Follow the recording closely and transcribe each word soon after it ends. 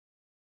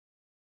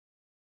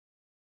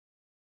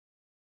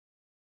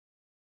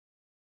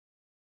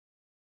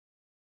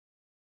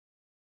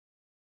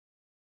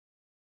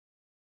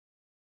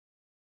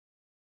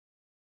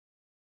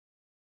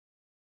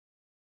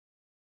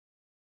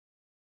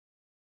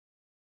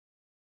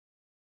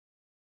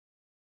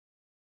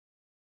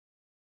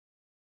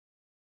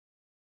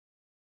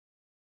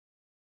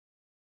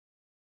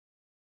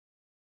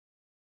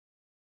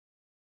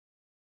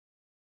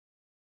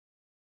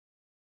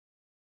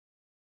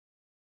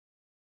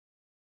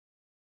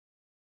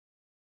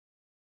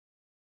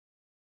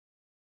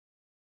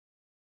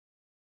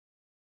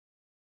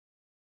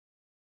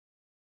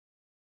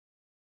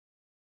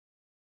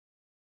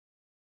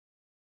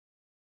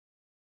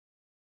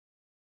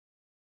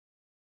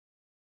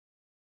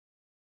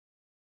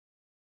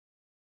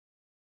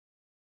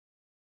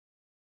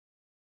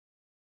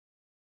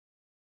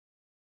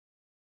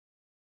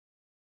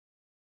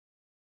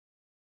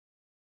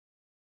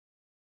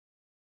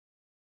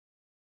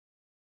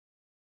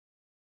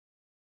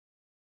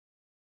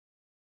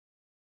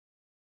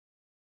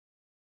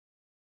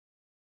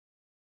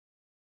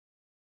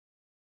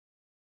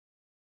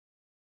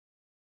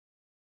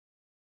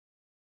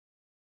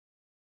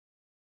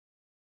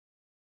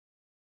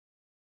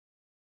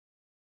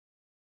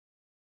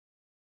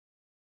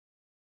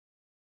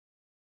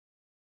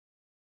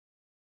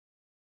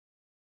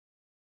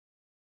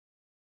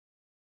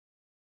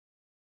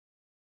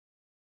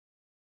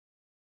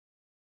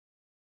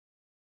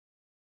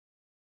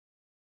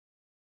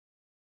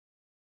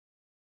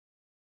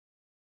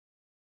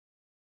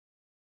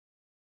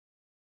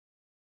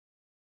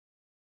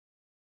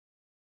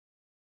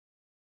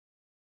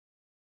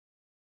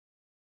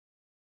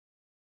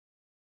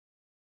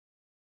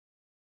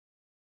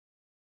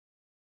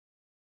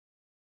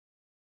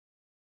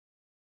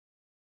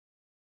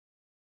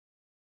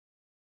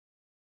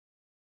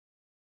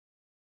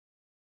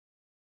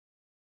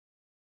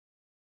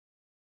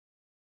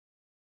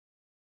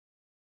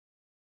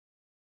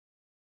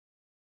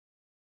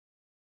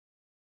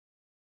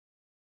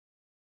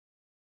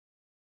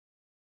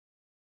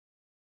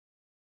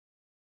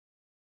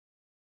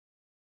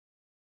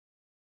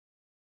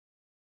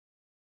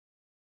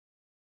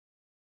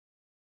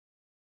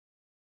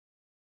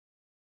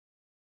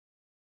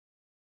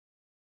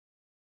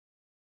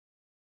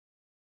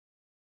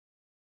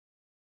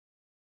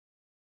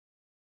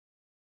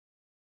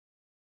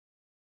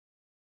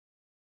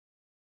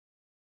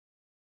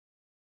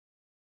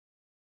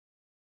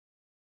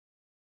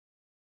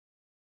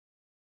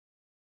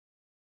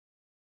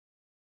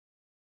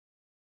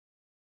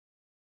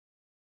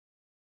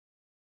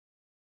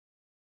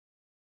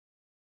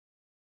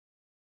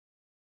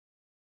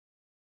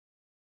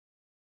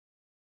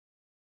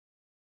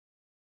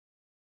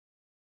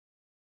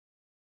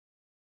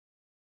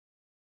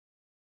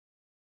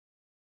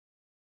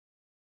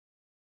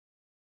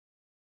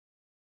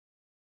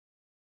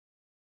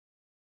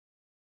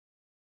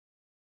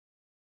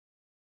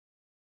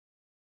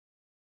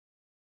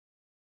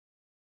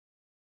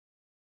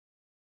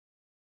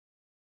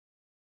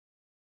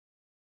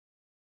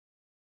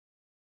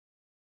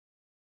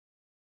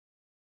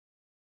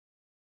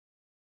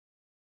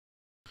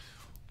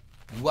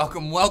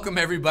Welcome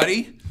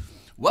everybody.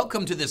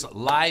 Welcome to this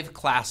live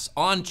class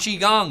on Qi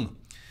Gong.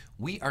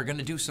 We are going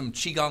to do some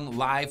Qi Gong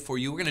live for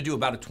you. We're going to do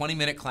about a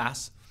 20-minute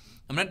class.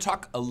 I'm going to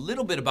talk a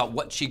little bit about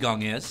what Qi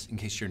Gong is, in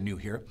case you're new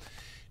here.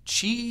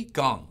 Qi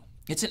Gong,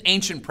 it's an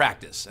ancient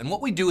practice, and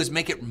what we do is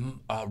make it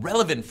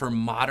relevant for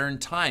modern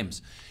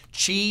times.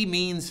 Qi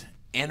means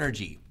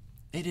energy.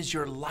 It is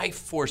your life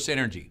force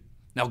energy.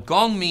 Now,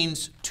 Gong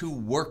means to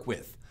work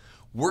with,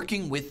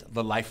 working with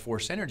the life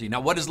force energy.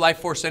 Now, what is life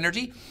force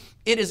energy?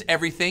 It is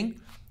everything.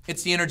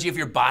 It's the energy of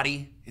your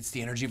body. It's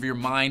the energy of your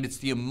mind. It's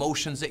the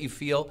emotions that you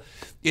feel.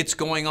 It's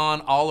going on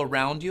all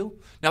around you.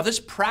 Now, this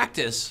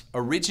practice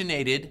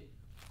originated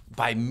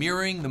by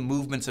mirroring the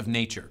movements of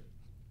nature.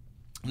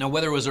 Now,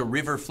 whether it was a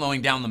river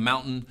flowing down the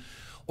mountain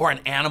or an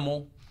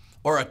animal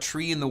or a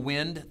tree in the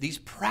wind, these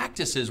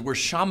practices were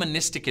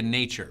shamanistic in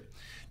nature,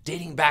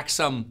 dating back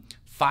some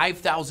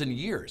 5,000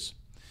 years.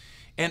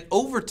 And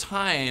over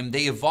time,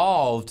 they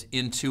evolved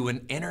into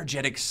an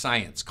energetic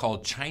science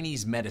called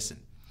Chinese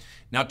medicine.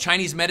 Now,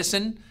 Chinese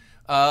medicine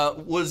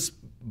was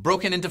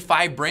broken into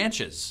 5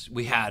 branches.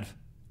 We had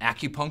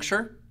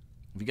acupuncture.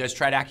 Have you guys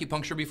tried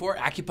acupuncture before?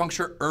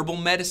 Acupuncture, herbal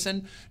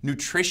medicine,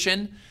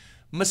 nutrition,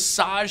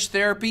 massage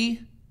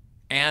therapy,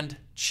 and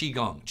Qi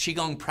Gong. Qi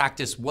Gong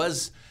practice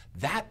was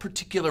that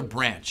particular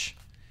branch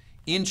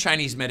in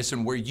Chinese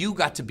medicine where you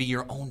got to be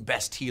your own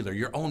best healer,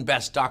 your own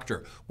best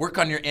doctor, work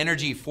on your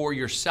energy for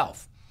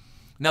yourself.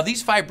 Now,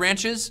 these 5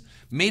 branches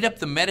made up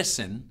the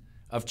medicine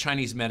of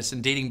Chinese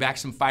medicine, dating back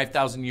some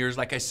 5,000 years,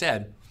 like I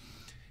said,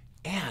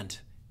 and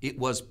it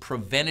was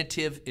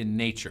preventative in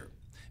nature,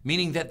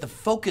 meaning that the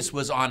focus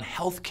was on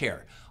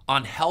healthcare,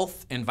 on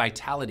health and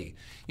vitality.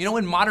 You know,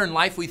 in modern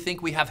life, we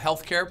think we have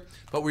healthcare,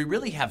 but we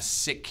really have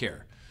sick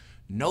care.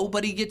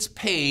 Nobody gets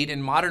paid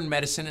in modern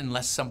medicine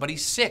unless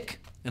somebody's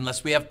sick,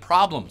 unless we have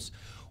problems.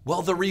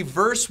 Well, the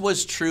reverse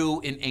was true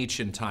in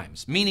ancient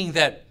times, meaning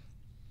that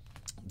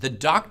the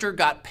doctor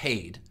got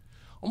paid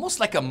almost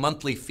like a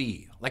monthly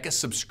fee, like a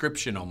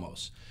subscription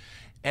almost,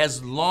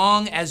 as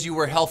long as you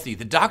were healthy.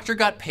 The doctor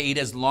got paid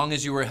as long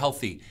as you were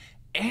healthy.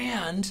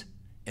 And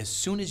as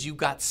soon as you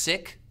got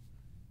sick,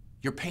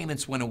 your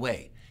payments went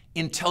away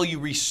until you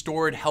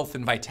restored health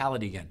and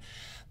vitality again.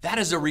 That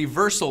is a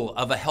reversal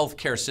of a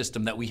healthcare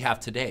system that we have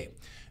today.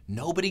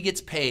 Nobody gets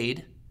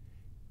paid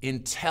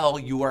until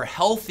you are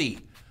healthy.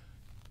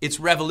 It's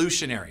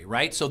revolutionary,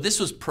 right? So this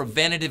was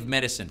preventative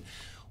medicine.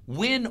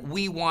 When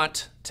we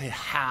want to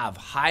have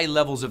high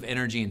levels of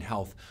energy and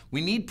health, we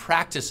need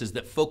practices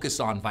that focus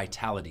on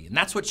vitality. And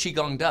that's what Qi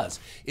Gong does.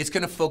 It's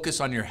going to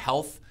focus on your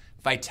health,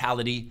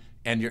 vitality,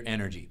 and your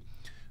energy.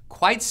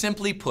 Quite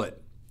simply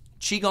put,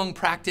 Qi Gong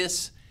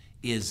practice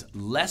is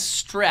less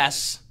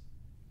stress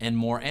and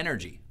more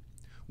energy.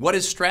 What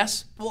is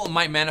stress? Well, it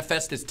might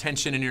manifest as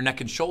tension in your neck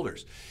and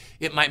shoulders.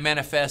 It might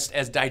manifest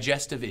as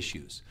digestive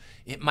issues.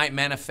 It might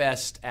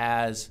manifest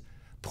as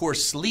poor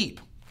sleep.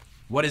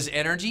 What is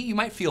energy? You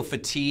might feel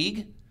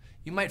fatigue.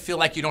 You might feel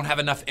like you don't have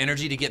enough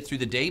energy to get through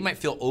the day. You might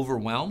feel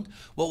overwhelmed.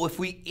 Well, if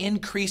we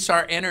increase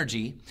our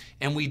energy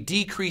and we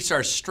decrease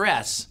our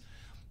stress,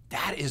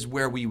 that is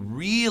where we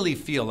really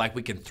feel like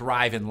we can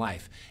thrive in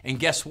life. And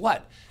guess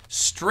what?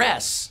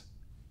 Stress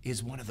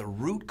is one of the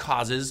root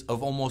causes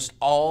of almost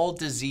all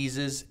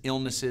diseases,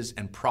 illnesses,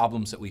 and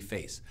problems that we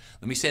face.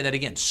 Let me say that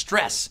again.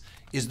 Stress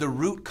is the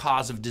root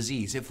cause of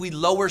disease. If we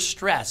lower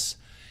stress,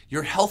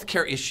 your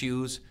healthcare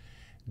issues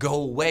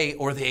go away,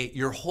 or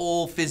your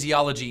whole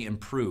physiology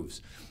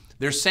improves.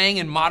 They're saying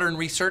in modern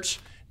research,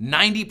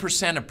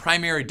 90% of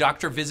primary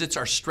doctor visits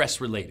are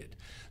stress related.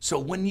 So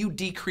when you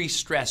decrease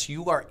stress,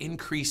 you are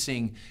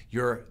increasing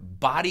your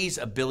body's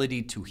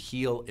ability to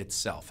heal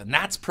itself. And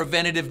that's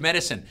preventative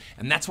medicine.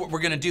 And that's what we're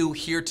going to do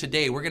here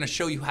today. We're going to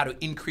show you how to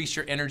increase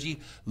your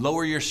energy,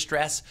 lower your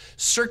stress,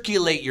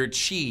 circulate your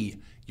qi,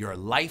 your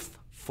life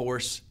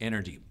force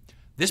energy.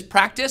 This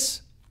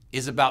practice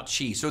is about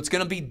qi. So it's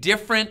going to be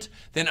different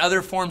than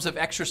other forms of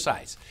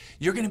exercise.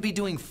 You're going to be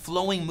doing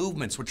flowing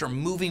movements, which are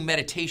moving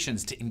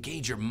meditations to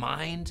engage your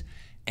mind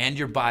and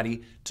your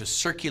body to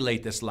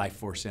circulate this life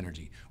force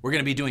energy. We're going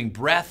to be doing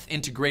breath,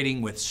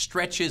 integrating with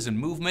stretches and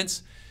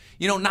movements.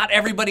 You know, not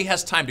everybody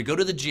has time to go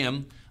to the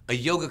gym, a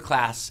yoga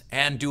class,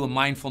 and do a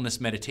mindfulness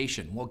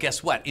meditation. Well,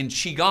 guess what? In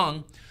Qi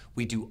Gong,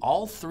 we do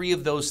all 3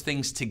 of those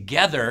things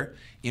together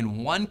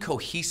in one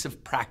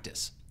cohesive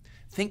practice.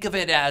 Think of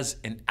it as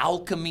an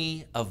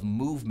alchemy of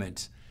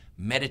movement,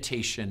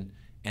 meditation,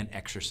 and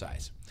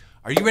exercise.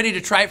 Are you ready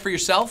to try it for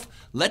yourself?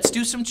 Let's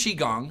do some Qi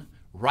Gong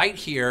right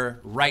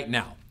here, right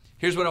now.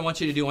 Here's what I want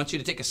you to do. I want you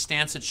to take a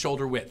stance at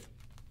shoulder width.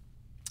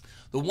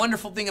 The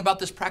wonderful thing about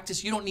this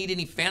practice, you don't need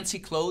any fancy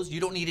clothes. You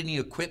don't need any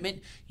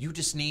equipment. You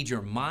just need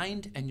your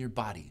mind and your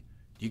body.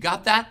 You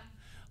got that?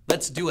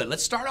 Let's do it.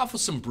 Let's start off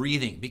with some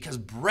breathing, because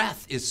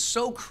breath is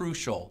so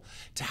crucial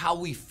to how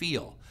we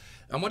feel.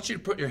 I want you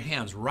to put your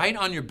hands right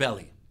on your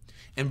belly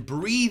and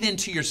breathe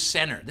into your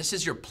center. This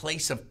is your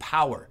place of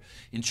power.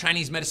 In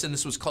Chinese medicine,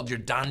 this was called your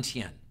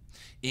dantian.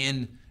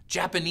 In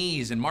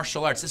Japanese and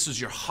martial arts, this is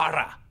your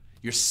hara,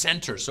 your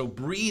center. So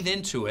breathe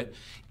into it.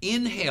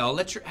 Inhale,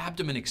 let your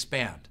abdomen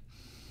expand.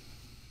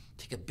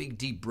 Take a big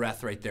deep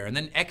breath right there. And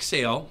then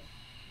exhale,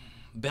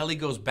 belly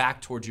goes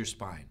back towards your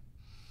spine.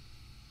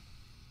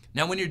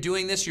 Now when you're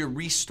doing this, you're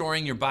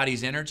restoring your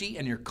body's energy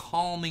and you're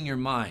calming your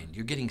mind.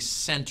 You're getting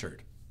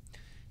centered.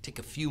 Take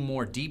a few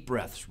more deep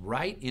breaths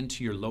right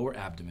into your lower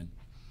abdomen.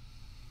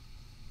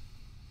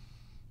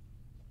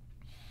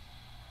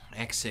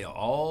 Exhale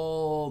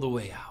all the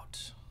way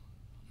out.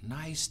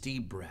 Nice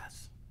deep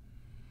breath.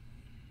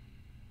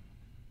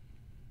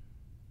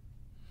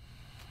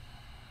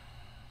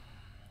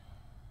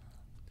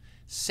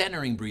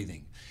 Centering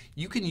breathing.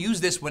 You can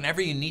use this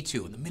whenever you need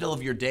to. In the middle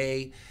of your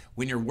day,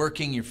 when you're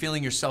working, you're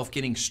feeling yourself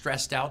getting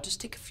stressed out, just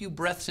take a few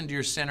breaths into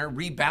your center,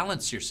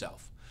 rebalance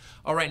yourself.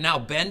 All right, now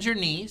bend your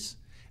knees,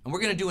 and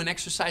we're gonna do an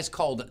exercise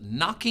called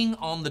knocking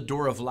on the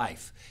door of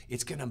life.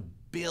 It's gonna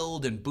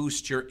build and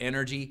boost your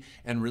energy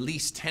and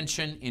release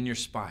tension in your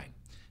spine.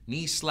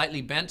 Knees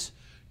slightly bent,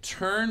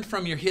 turn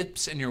from your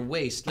hips and your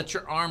waist. Let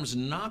your arms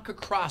knock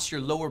across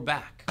your lower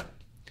back.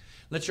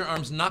 Let your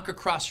arms knock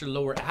across your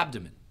lower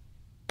abdomen.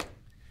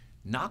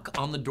 Knock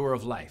on the door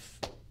of life.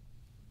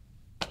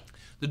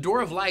 The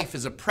door of life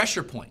is a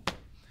pressure point.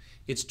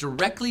 It's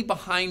directly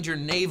behind your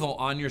navel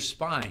on your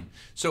spine.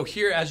 So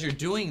here, as you're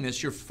doing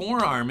this, your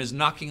forearm is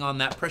knocking on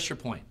that pressure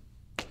point.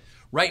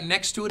 Right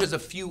next to it is a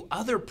few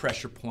other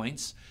pressure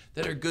points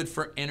that are good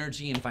for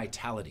energy and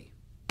vitality.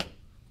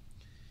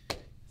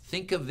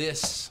 Think of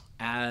this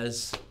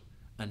as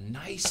a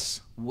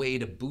nice way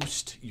to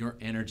boost your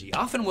energy.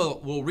 Often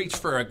we'll reach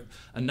for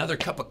another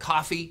cup of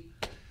coffee,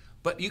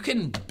 but you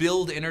can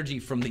build energy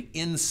from the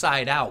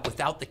inside out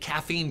without the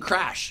caffeine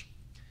crash.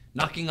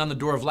 Knocking on the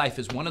door of life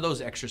is one of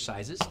those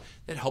exercises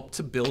that help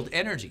to build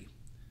energy.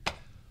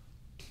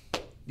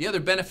 The other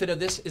benefit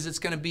of this is it's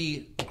going to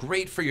be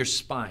great for your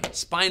spine,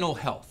 spinal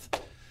health.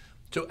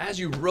 So as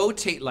you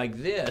rotate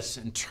like this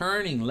and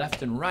turning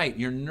left and right,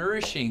 you're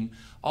nourishing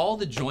all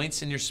the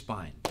joints in your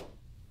spine.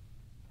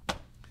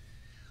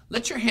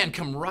 Let your hand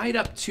come right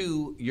up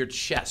to your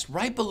chest,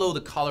 right below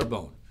the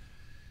collarbone.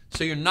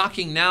 So you're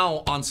knocking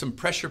now on some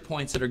pressure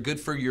points that are good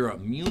for your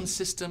immune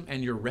system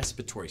and your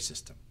respiratory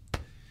system.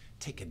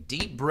 Take a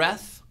deep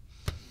breath.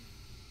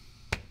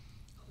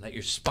 Let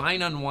your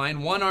spine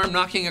unwind. One arm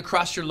knocking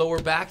across your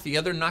lower back, the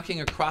other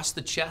knocking across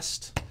the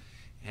chest,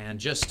 and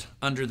just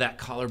under that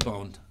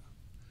collarbone.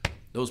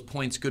 Those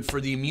points good for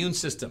the immune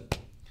system.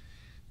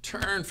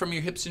 Turn from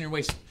your hips and your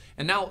waist.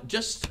 And now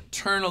just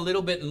turn a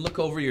little bit and look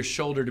over your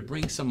shoulder to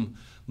bring some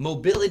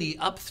mobility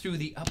up through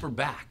the upper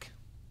back.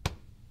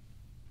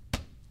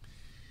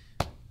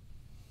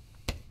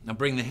 Now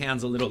bring the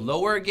hands a little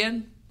lower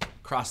again,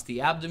 across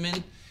the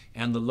abdomen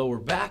and the lower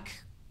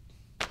back.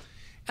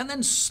 And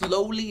then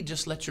slowly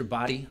just let your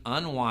body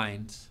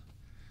unwind,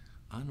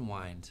 and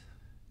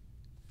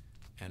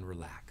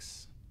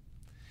relax.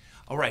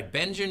 All right,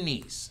 bend your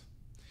knees.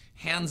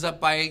 Hands up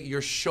by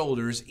your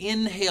shoulders.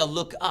 Inhale,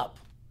 look up.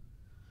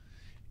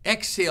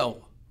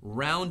 Exhale,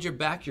 round your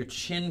back. Your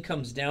chin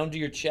comes down to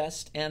your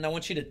chest. And I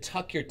want you to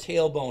tuck your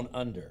tailbone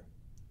under.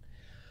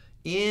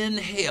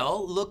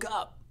 Inhale, look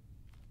up.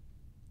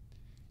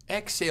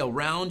 Exhale,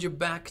 round your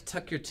back,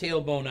 tuck your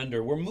tailbone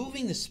under. We're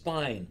moving the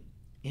spine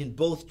in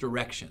both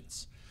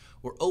directions.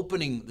 We're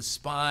opening the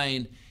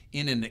spine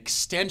in an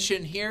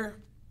extension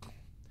here,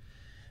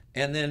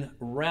 and then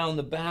round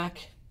the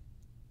back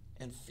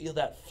and feel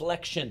that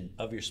flexion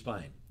of your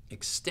spine.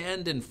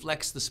 Extend and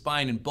flex the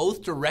spine in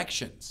both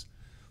directions.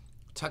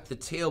 Tuck the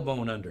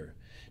tailbone under.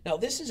 Now,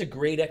 this is a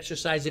great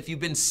exercise if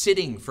you've been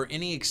sitting for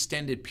any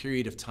extended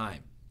period of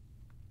time.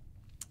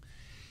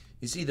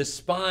 You see, the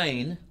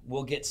spine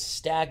will get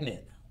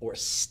stagnant or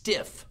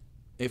stiff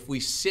if we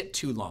sit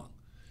too long.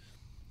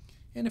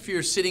 And if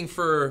you're sitting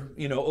for,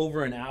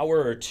 over an hour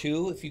or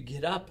two, if you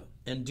get up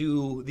and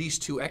do these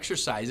two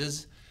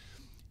exercises,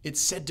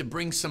 it's said to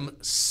bring some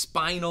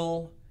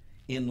spinal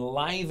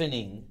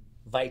enlivening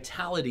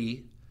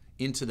vitality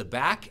into the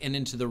back and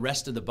into the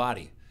rest of the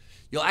body.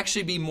 You'll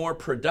actually be more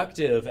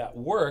productive at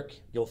work.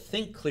 You'll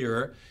think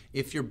clearer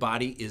if your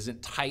body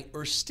isn't tight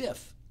or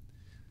stiff.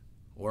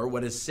 Or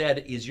what is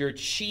said is your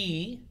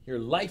Qi, your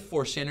life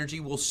force energy,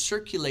 will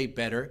circulate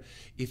better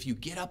if you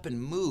get up and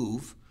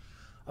move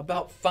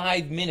about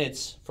 5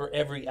 minutes for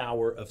every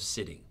hour of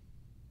sitting.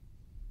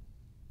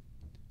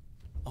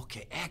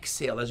 Okay,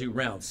 exhale as you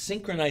round.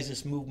 Synchronize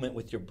this movement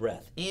with your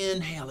breath.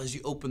 Inhale as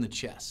you open the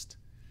chest.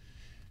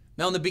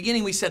 Now in the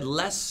beginning we said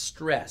less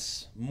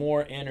stress,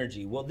 more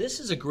energy. Well,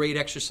 this is a great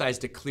exercise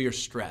to clear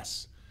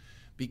stress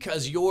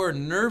because your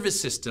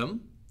nervous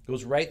system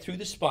goes right through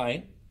the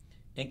spine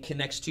and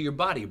connects to your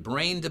body,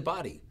 brain to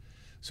body.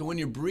 So when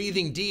you're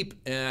breathing deep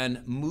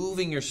and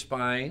moving your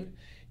spine,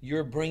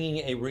 you're bringing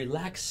a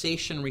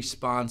relaxation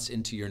response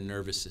into your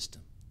nervous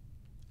system.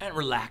 And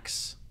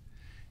relax,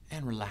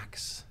 and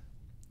relax.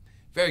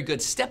 Very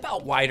good. Step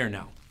out wider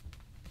now.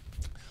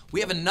 We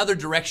have another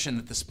direction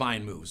that the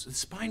spine moves. The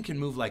spine can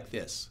move like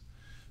this.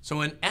 So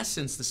in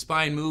essence, the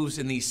spine moves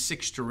in these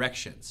 6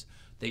 directions.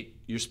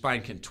 Your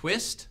spine can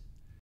twist,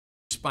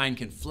 your spine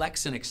can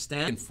flex and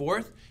extend and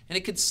forth, and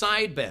it could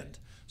side bend.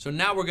 So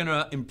now we're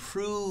gonna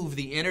improve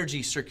the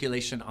energy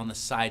circulation on the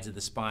sides of the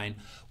spine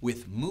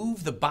with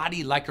move the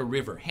body like a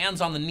river,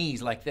 hands on the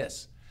knees like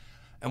this.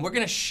 And we're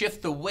gonna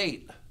shift the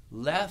weight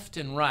left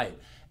and right.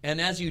 And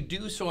as you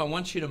do so, I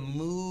want you to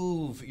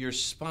move your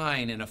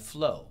spine in a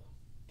flow.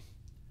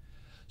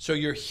 So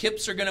your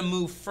hips are gonna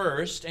move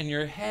first and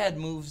your head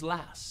moves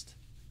last.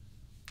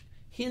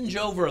 Hinge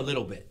over a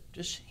little bit,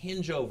 just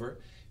hinge over,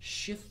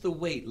 shift the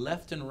weight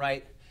left and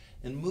right,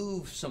 and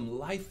move some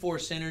life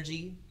force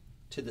energy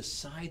to the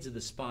sides of the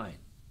spine.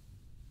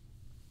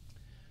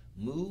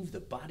 Move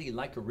the body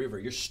like a river.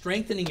 You're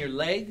strengthening your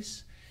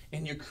legs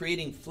and you're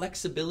creating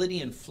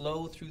flexibility and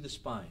flow through the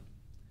spine.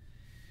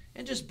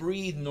 And just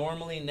breathe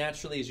normally and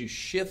naturally as you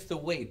shift the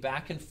weight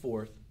back and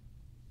forth.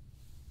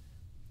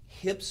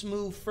 Hips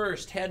move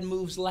first, head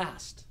moves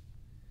last.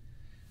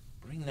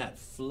 Bring that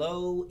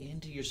flow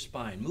into your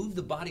spine. Move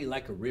the body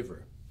like a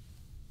river.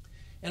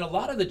 And a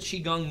lot of the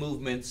Qi Gong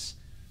movements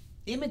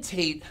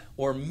imitate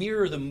or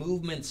mirror the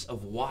movements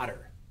of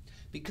water,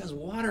 because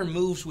water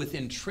moves with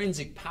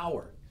intrinsic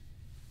power.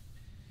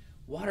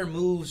 Water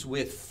moves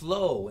with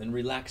flow and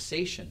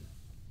relaxation.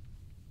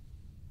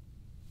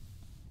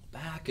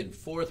 Back and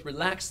forth,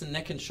 relax the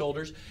neck and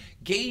shoulders,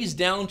 gaze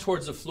down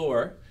towards the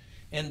floor,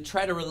 and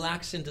try to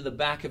relax into the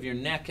back of your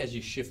neck as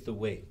you shift the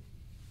weight.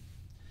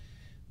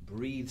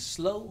 Breathe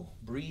slow,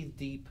 breathe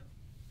deep.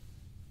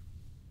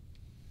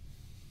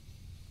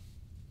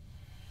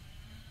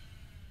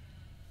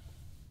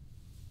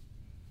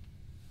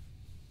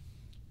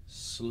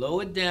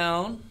 Slow it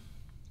down,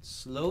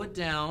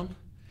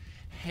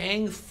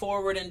 hang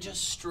forward and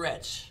just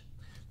stretch.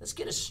 Let's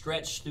get a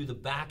stretch through the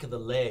back of the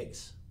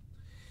legs.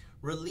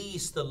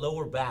 Release the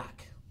lower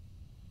back.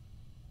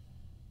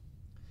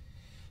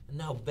 And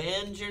now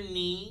bend your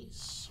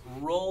knees,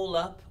 roll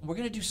up. We're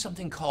gonna do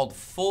something called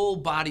full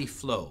body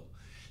flow.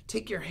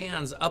 Take your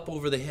hands up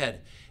over the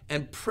head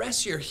and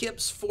press your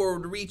hips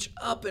forward, reach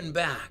up and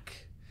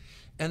back.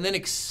 And then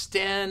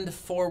extend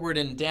forward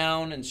and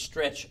down and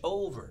stretch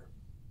over.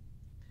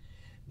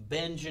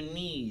 Bend your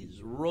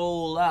knees,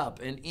 roll up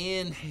and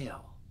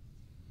inhale.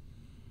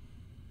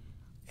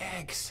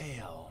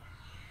 Exhale.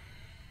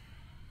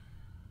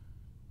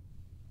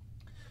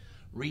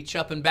 Reach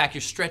up and back.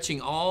 You're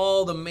stretching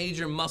all the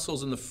major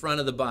muscles in the front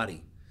of the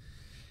body.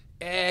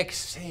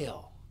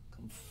 Exhale.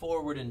 Come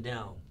forward and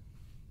down.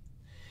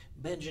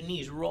 Bend your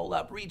knees, roll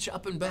up, reach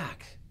up and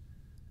back.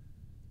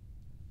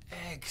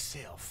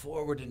 Exhale,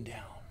 forward and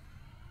down.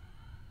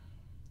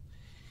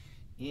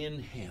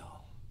 Inhale.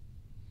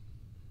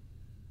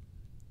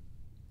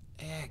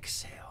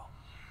 Exhale.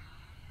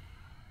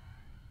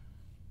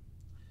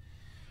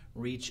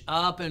 Reach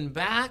up and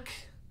back,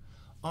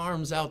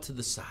 arms out to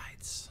the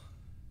sides.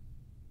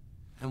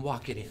 And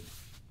walk it in.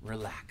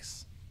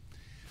 Relax.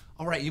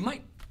 All right, you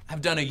might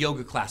have done a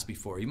yoga class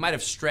before. You might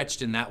have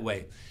stretched in that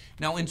way.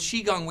 Now in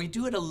Qi Gong, we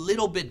do it a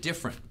little bit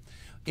different.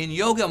 In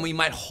yoga, we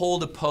might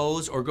hold a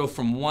pose or go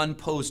from one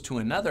pose to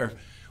another,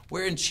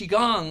 where in Qi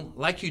Gong,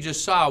 like you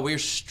just saw, we're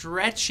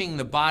stretching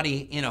the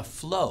body in a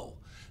flow.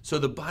 So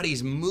the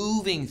body's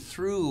moving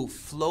through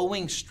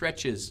flowing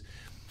stretches.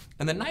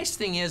 And the nice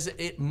thing is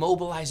it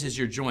mobilizes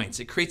your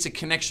joints. It creates a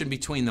connection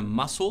between the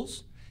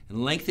muscles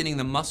and lengthening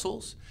the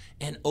muscles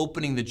and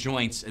opening the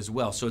joints as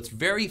well. So it's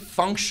very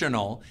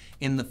functional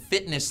in the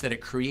fitness that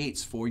it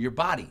creates for your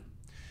body.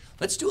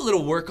 Let's do a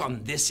little work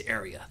on this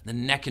area, the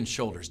neck and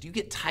shoulders. Do you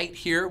get tight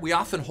here? We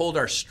often hold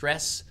our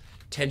stress,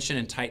 tension,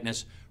 and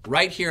tightness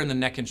right here in the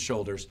neck and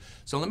shoulders.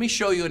 So let me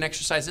show you an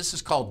exercise. This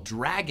is called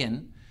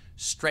Dragon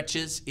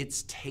Stretches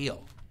Its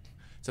Tail.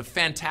 It's a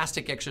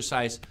fantastic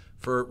exercise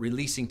for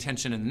releasing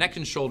tension in the neck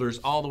and shoulders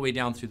all the way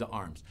down through the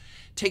arms.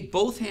 Take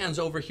both hands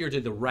over here to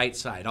the right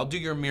side. I'll do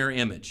your mirror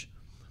image.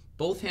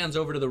 Both hands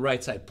over to the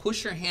right side.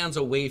 Push your hands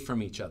away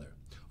from each other,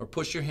 or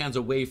push your hands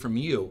away from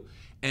you,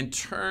 and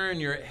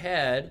turn your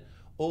head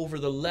over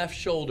the left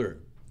shoulder.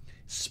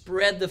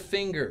 Spread the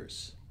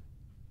fingers,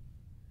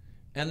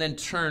 and then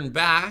turn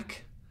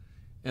back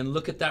and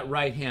look at that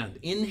right hand.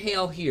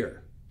 Inhale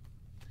here.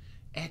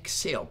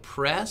 Exhale,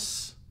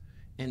 press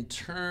and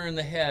turn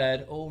the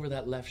head over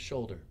that left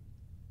shoulder.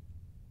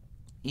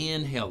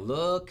 Inhale,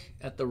 look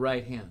at the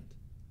right hand.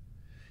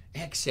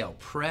 Exhale,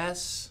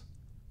 press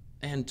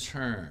and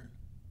turn.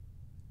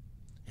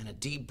 And a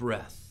deep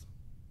breath.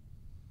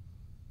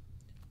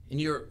 And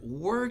you're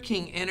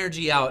working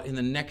energy out in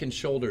the neck and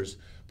shoulders.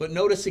 But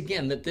notice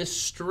again that this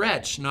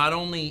stretch not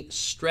only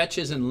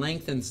stretches and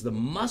lengthens the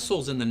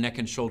muscles in the neck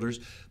and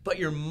shoulders, but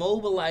you're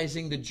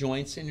mobilizing the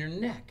joints in your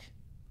neck.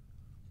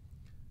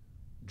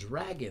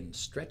 Dragon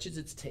stretches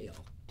its tail.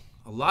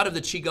 A lot of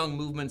the Qigong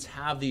movements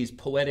have these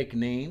poetic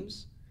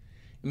names.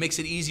 It makes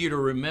it easier to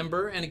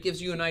remember, and it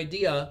gives you an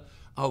idea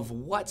of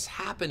what's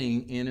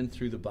happening in and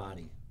through the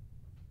body.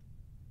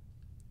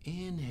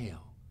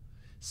 Inhale.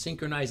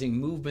 Synchronizing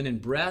movement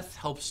and breath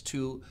helps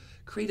to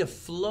create a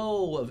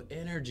flow of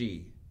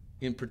energy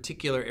in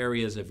particular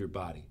areas of your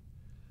body.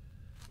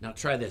 Now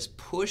try this.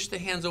 Push the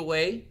hands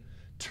away,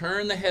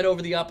 turn the head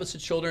over the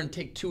opposite shoulder, and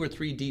take 2 or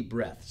 3 deep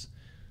breaths.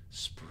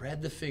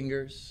 Spread the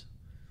fingers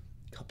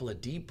Couple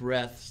of deep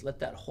breaths. Let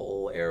that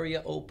whole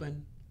area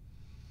open.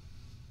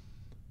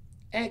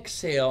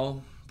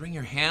 Exhale. Bring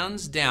your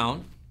hands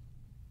down.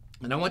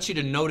 And I want you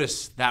to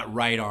notice that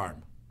right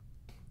arm.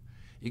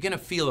 You're going to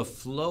feel a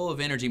flow of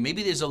energy.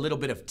 Maybe there's a little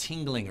bit of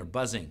tingling or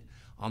buzzing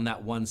on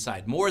that one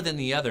side, more than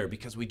the other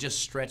because we just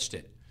stretched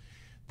it.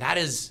 That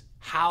is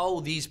how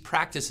these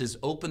practices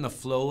open the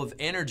flow of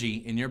energy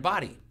in your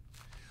body.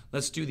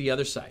 Let's do the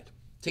other side.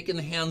 Taking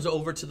the hands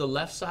over to the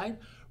left side,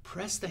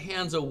 press the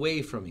hands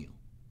away from you.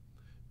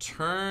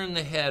 Turn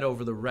the head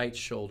over the right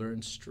shoulder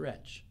and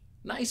stretch.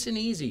 Nice and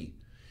easy.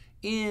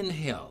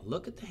 Inhale,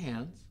 look at the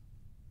hands.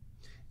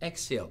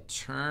 Exhale,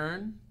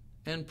 turn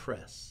and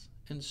press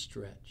and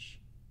stretch.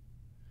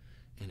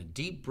 And a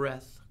deep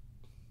breath.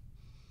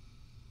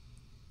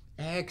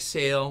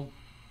 Exhale.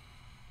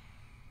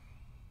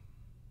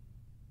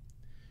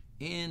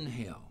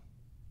 Inhale.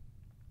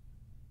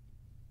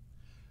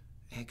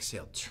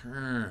 Exhale,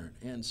 turn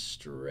and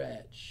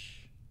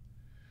stretch.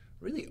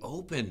 Really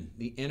open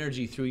the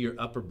energy through your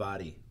upper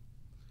body.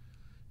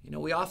 You know,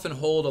 we often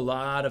hold a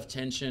lot of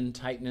tension,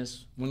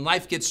 tightness. When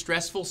life gets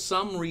stressful,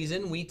 some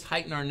reason we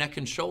tighten our neck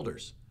and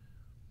shoulders.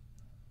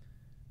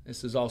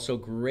 This is also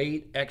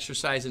great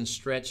exercise and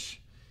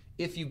stretch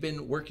if you've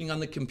been working on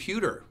the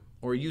computer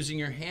or using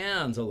your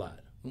hands a lot.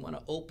 We want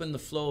to open the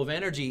flow of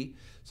energy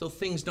so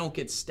things don't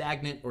get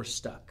stagnant or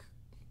stuck.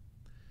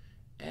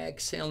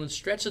 Exhale and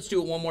stretch. Let's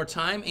do it one more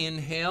time.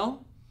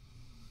 Inhale.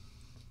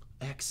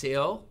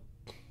 Exhale.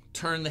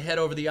 Turn the head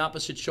over the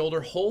opposite shoulder.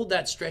 Hold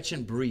that stretch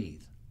and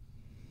breathe.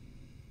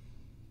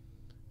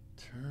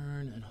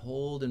 Turn and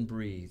hold and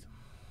breathe.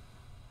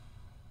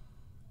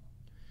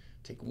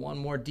 Take one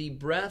more deep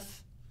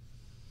breath.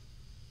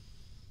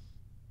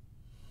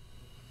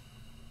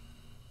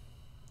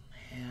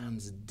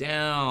 Hands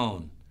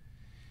down.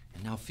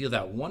 And now feel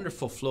that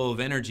wonderful flow of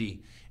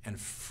energy and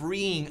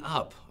freeing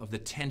up of the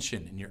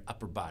tension in your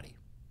upper body.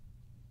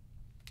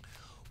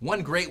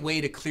 One great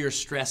way to clear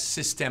stress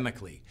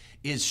systemically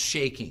is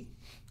shaking.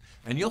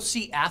 And you'll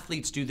see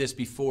athletes do this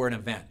before an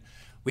event.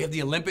 We have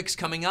the Olympics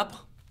coming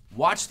up.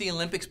 Watch the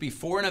Olympics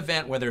before an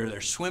event, whether they're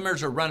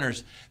swimmers or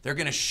runners, they're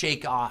gonna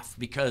shake off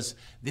because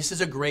this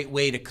is a great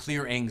way to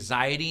clear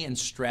anxiety and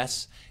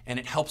stress, and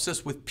it helps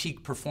us with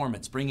peak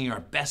performance, bringing our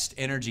best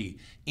energy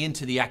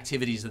into the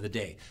activities of the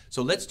day.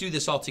 So let's do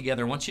this all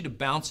together. I want you to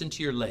bounce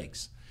into your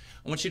legs.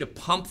 I want you to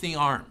pump the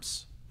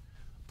arms.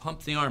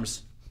 Pump the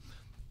arms.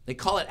 They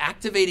call it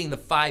activating the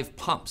 5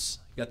 pumps.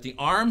 You got the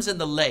arms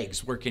and the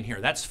legs working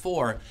here. That's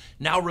 4.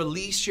 Now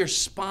release your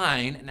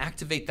spine and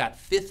activate that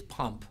 5th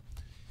pump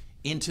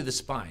into the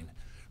spine.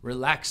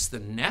 Relax the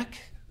neck.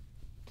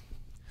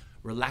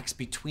 Relax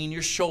between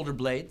your shoulder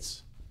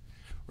blades.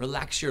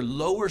 Relax your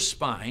lower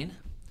spine.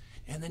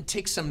 And then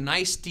take some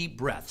nice deep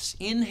breaths.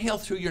 Inhale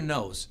through your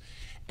nose.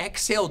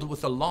 Exhale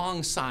with a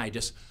long sigh.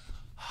 Just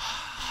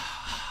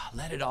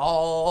let it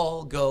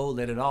all go.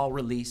 Let it all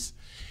release.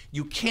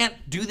 You can't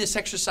do this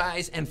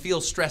exercise and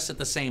feel stress at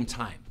the same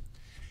time.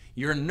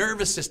 Your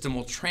nervous system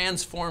will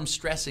transform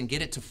stress and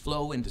get it to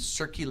flow into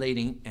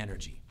circulating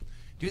energy.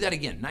 Do that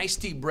again. Nice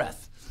deep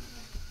breath.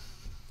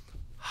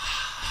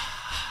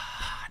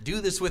 Do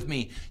this with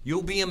me.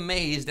 You'll be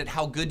amazed at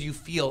how good you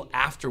feel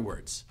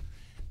afterwards.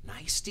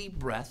 Nice deep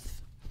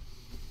breath.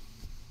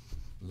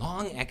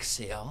 Long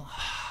exhale.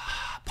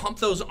 Pump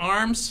those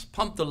arms.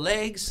 Pump the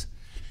legs.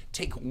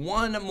 Take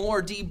one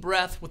more deep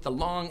breath with the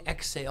long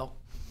exhale.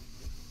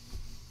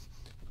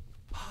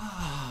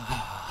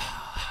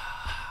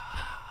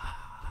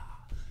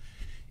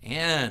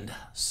 And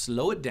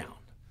slow it down.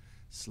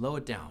 Slow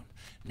it down.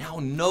 Now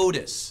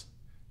notice,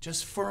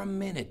 just for a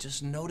minute,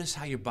 just notice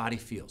how your body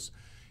feels.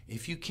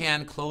 If you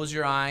can, close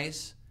your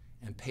eyes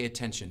and pay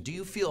attention. Do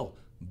you feel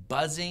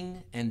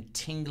buzzing and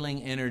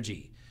tingling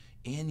energy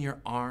in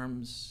your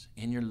arms,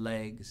 in your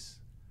legs?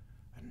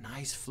 A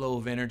nice flow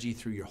of energy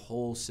through your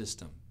whole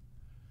system.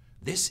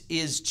 This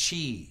is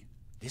Qi.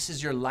 This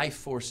is your life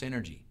force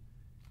energy.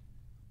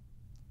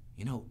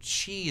 You know,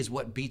 Qi is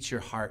what beats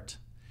your heart.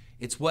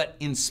 It's what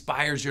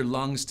inspires your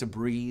lungs to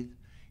breathe.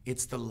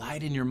 It's the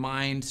light in your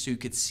mind so you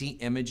could see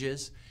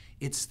images.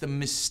 It's the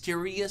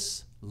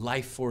mysterious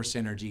life force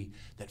energy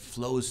that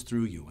flows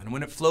through you. And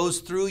when it flows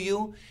through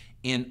you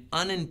in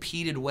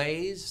unimpeded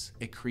ways,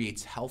 it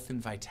creates health and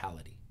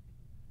vitality.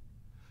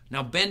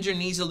 Now bend your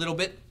knees a little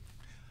bit,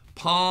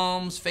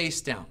 palms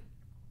face down.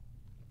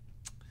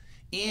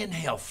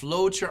 Inhale,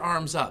 float your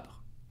arms up.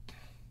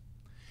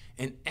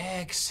 And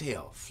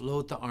exhale,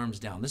 float the arms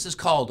down. This is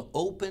called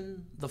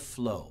open the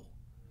flow.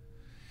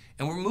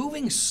 And we're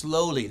moving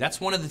slowly.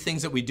 That's one of the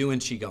things that we do in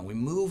Qi Gong. We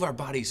move our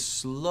bodies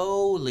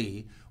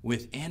slowly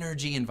with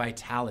energy and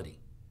vitality.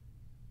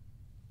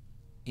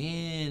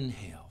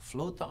 Inhale,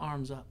 float the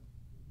arms up.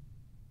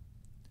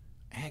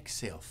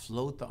 Exhale,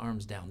 float the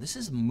arms down. This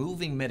is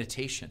moving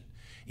meditation.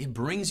 It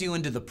brings you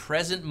into the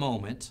present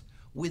moment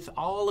with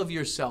all of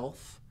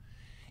yourself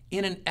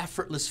in an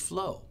effortless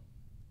flow.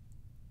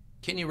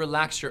 Can you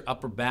relax your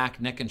upper back,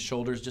 neck, and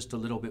shoulders just a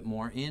little bit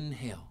more?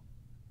 Inhale.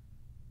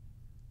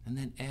 And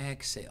then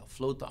exhale,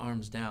 float the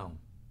arms down.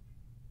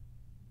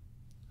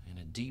 And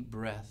a Deep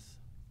breath.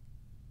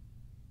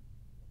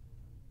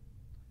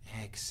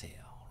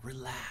 Exhale.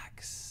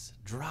 Relax.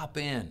 Drop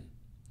in.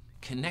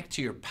 Connect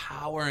to your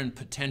power and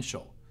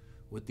potential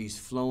with these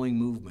flowing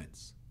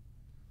movements.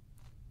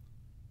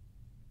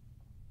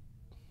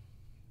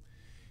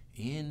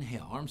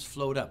 Inhale, arms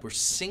float up. We're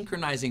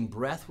synchronizing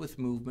breath with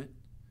movement.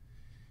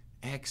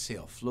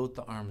 Exhale, float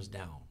the arms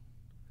down.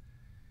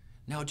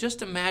 Now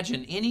just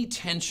imagine any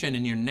tension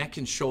in your neck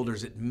and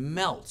shoulders, it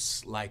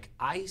melts like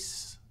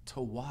ice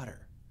to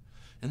water.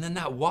 And then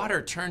that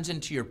water turns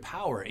into your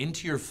power,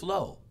 into your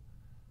flow.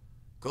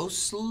 Go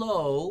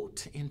slow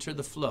to enter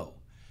the flow.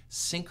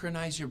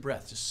 Synchronize your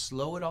breath, just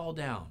slow it all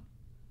down.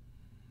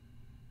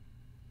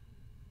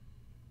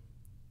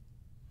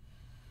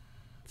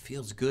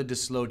 Feels good to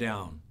slow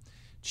down.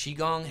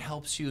 Qigong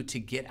helps you to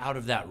get out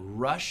of that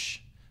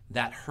rush,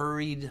 that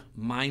hurried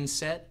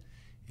mindset,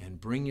 and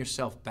bring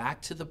yourself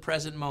back to the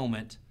present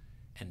moment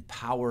and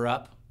power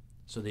up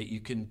so that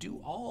you can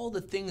do all the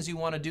things you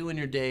want to do in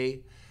your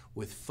day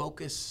with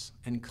focus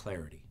and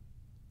clarity.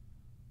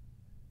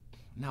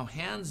 Now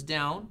hands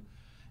down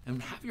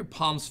and have your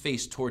palms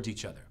face towards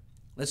each other.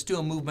 Let's do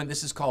a movement.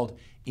 This is called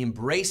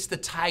Embrace the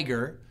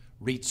Tiger,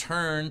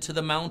 Return to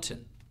the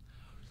Mountain.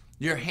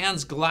 Your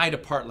hands glide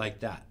apart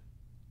like that.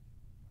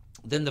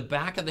 Then the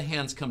back of the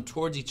hands come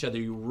towards each other.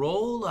 You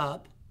roll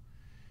up,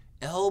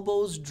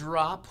 elbows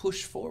drop,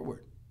 push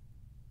forward.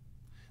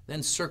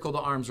 Then circle the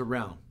arms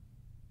around.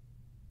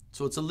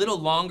 So it's a little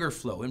longer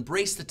flow.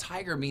 Embrace the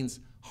tiger means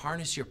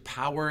harness your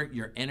power,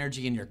 your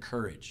energy, and your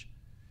courage.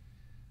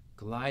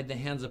 Glide the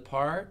hands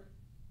apart.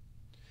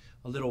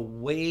 A little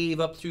wave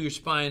up through your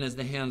spine as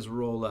the hands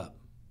roll up.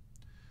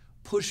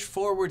 Push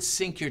forward,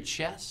 sink your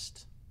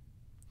chest,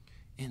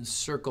 and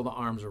circle the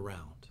arms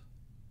around.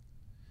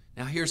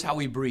 Now here's how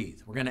we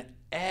breathe. We're going to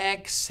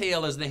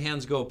exhale as the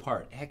hands go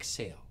apart.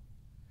 Exhale.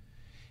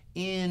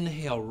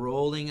 Inhale,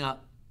 rolling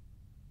up.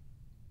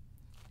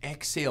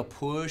 Exhale,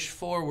 push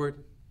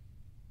forward.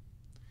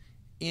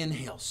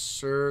 Inhale,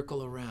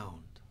 circle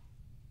around.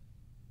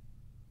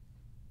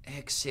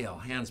 Exhale,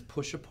 hands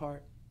push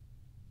apart.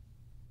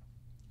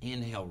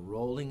 Inhale,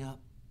 rolling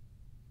up.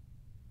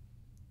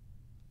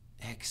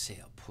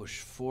 Exhale,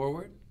 push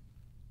forward.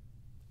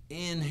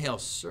 Inhale,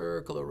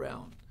 circle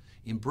around.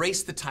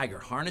 Embrace the tiger,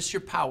 harness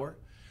your power,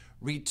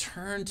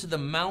 return to the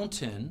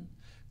mountain,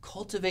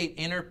 cultivate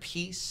inner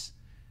peace,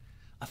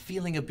 a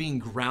feeling of being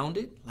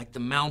grounded, like the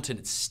mountain,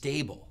 it's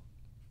stable.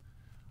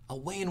 A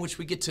way in which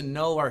we get to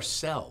know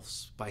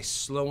ourselves by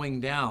slowing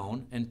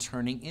down and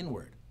turning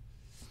inward.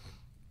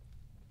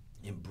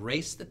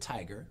 Embrace the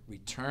tiger,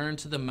 return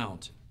to the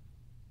mountain.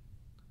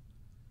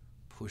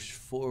 Push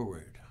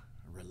forward,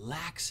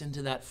 relax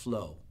into that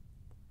flow.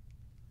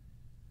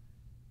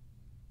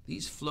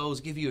 These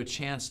flows give you a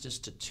chance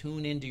just to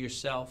tune into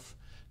yourself,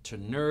 to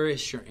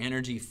nourish your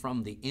energy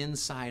from the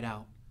inside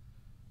out.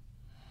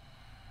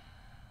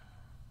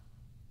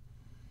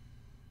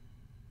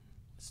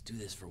 Let's do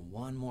this for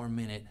one more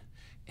minute.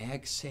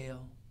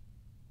 Exhale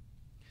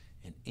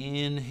and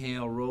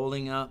inhale,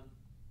 rolling up.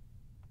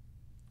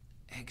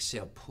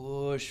 Exhale,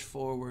 push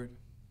forward.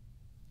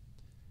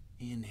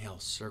 Inhale,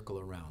 circle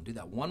around. Do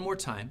that one more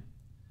time.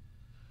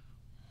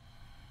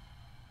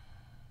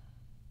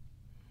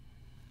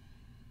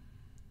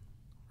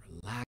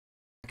 Relax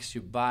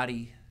your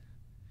body.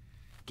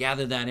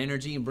 Gather that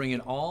energy and bring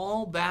it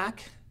all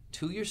back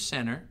to your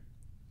center.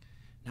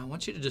 Now I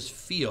want you to just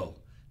feel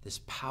this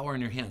power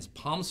in your hands.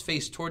 Palms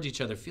face towards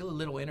each other. Feel a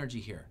little energy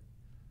here.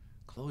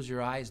 Close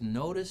your eyes.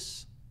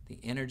 Notice the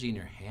energy in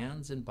your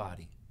hands and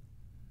body.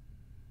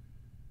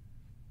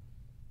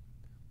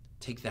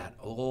 Take that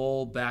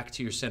all back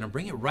to your center.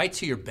 Bring it right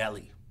to your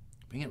belly.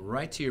 Bring it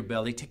right to your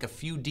belly. Take a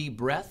few deep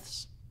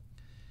breaths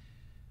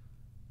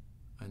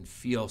and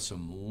feel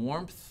some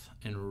warmth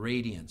and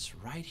radiance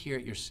right here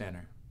at your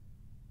center.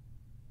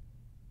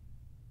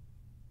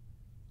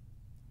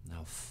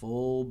 Now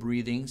full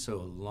breathing, so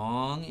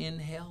long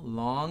inhale,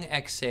 long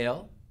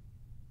exhale.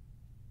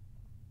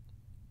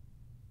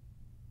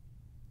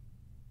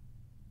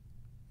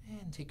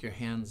 And take your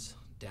hands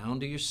down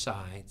to your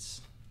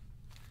sides.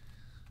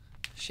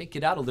 Shake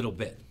it out a little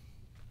bit.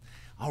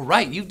 All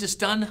right, you've just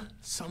done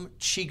some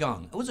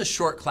Qigong. It was a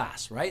short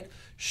class, right?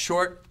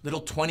 Short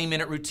little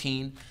 20-minute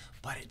routine,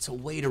 but it's a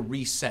way to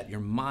reset your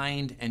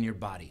mind and your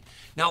body.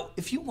 Now,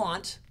 if you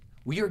want,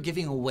 we are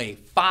giving away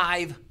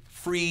 5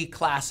 free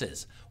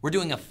classes. We're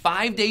doing a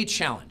 5-day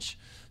challenge.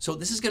 So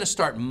this is gonna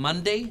start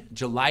Monday,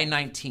 July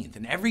 19th,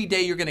 and every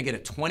day you're gonna get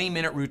a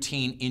 20-minute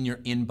routine in your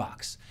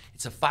inbox.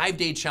 It's a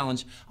 5-day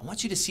challenge. I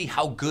want you to see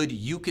how good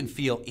you can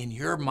feel in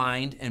your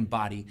mind and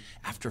body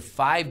after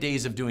 5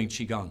 days of doing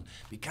Qigong,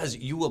 because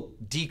you will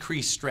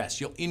decrease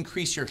stress, you'll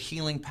increase your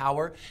healing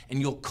power, and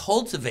you'll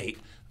cultivate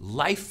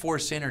life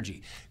force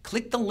energy.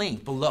 Click the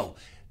link below.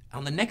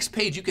 On the next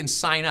page, you can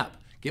sign up.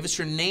 Give us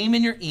your name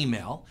and your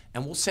email,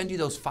 and we'll send you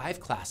those 5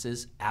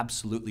 classes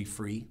absolutely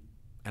free.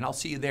 And I'll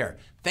see you there.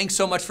 Thanks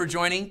so much for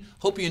joining.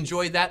 Hope you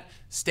enjoyed that.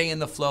 Stay in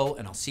the flow,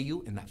 and I'll see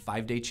you in that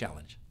 5-day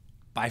challenge.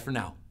 Bye for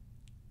now.